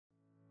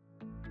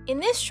In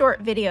this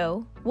short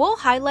video, we'll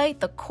highlight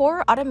the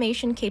core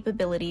automation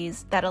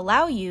capabilities that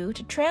allow you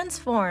to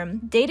transform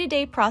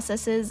day-to-day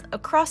processes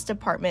across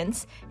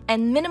departments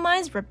and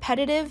minimize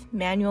repetitive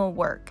manual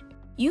work.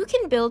 You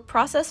can build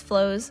process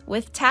flows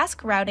with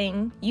task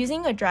routing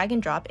using a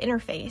drag-and-drop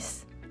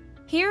interface.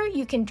 Here,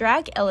 you can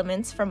drag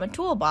elements from a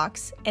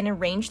toolbox and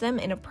arrange them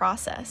in a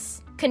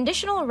process.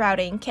 Conditional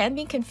routing can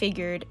be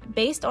configured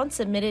based on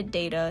submitted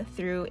data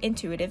through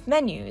intuitive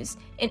menus,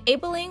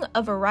 enabling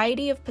a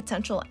variety of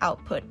potential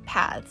output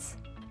paths.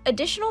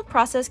 Additional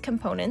process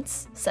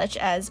components, such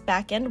as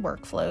back-end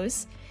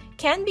workflows,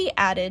 can be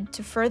added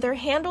to further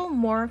handle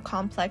more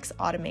complex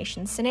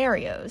automation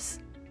scenarios.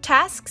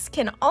 Tasks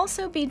can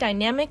also be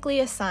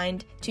dynamically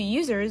assigned to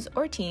users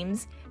or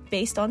teams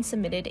based on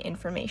submitted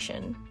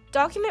information.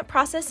 Document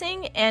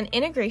processing and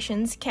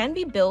integrations can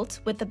be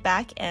built with the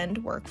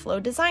back-end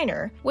workflow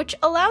designer, which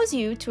allows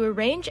you to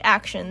arrange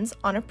actions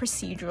on a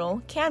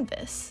procedural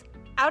canvas.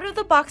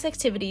 Out-of-the-box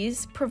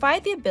activities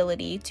provide the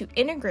ability to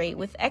integrate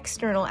with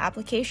external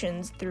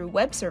applications through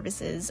web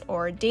services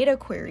or data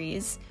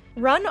queries,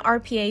 run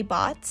RPA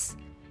bots,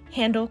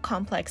 handle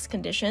complex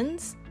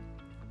conditions,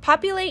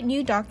 populate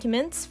new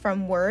documents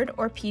from Word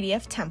or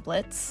PDF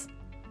templates,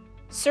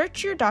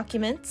 search your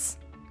documents,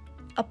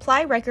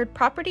 apply record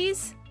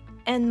properties,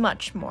 and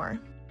much more.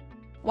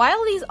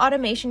 While these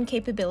automation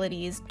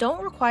capabilities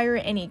don't require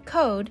any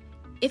code,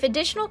 if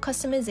additional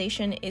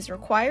customization is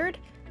required,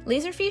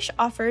 Laserfiche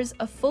offers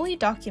a fully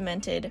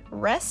documented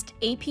REST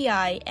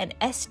API and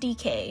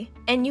SDK,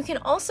 and you can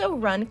also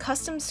run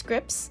custom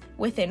scripts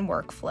within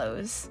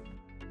workflows.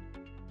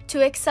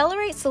 To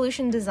accelerate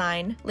solution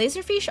design,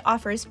 Laserfiche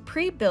offers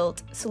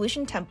pre-built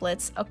solution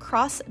templates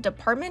across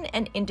department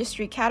and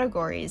industry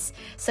categories,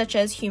 such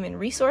as human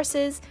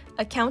resources,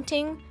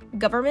 accounting,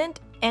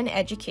 government, and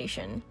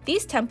education.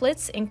 These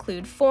templates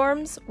include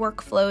forms,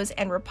 workflows,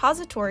 and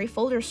repository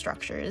folder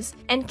structures,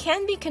 and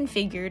can be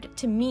configured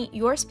to meet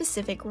your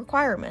specific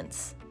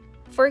requirements.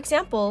 For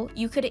example,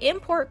 you could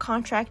import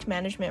contract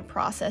management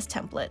process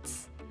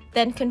templates,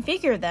 then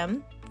configure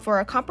them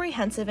for a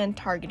comprehensive and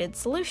targeted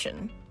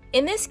solution.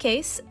 In this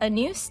case, a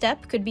new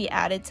step could be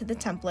added to the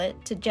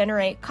template to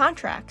generate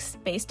contracts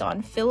based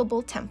on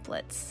fillable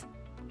templates.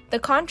 The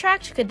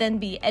contract could then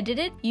be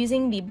edited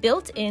using the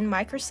built-in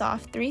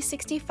Microsoft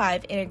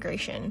 365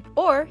 integration,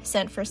 or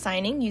sent for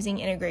signing using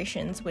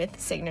integrations with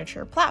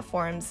signature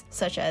platforms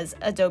such as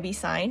Adobe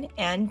Sign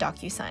and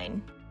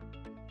DocuSign.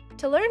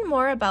 To learn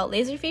more about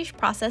Laserfiche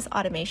process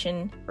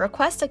automation,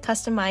 request a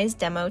customized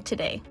demo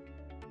today.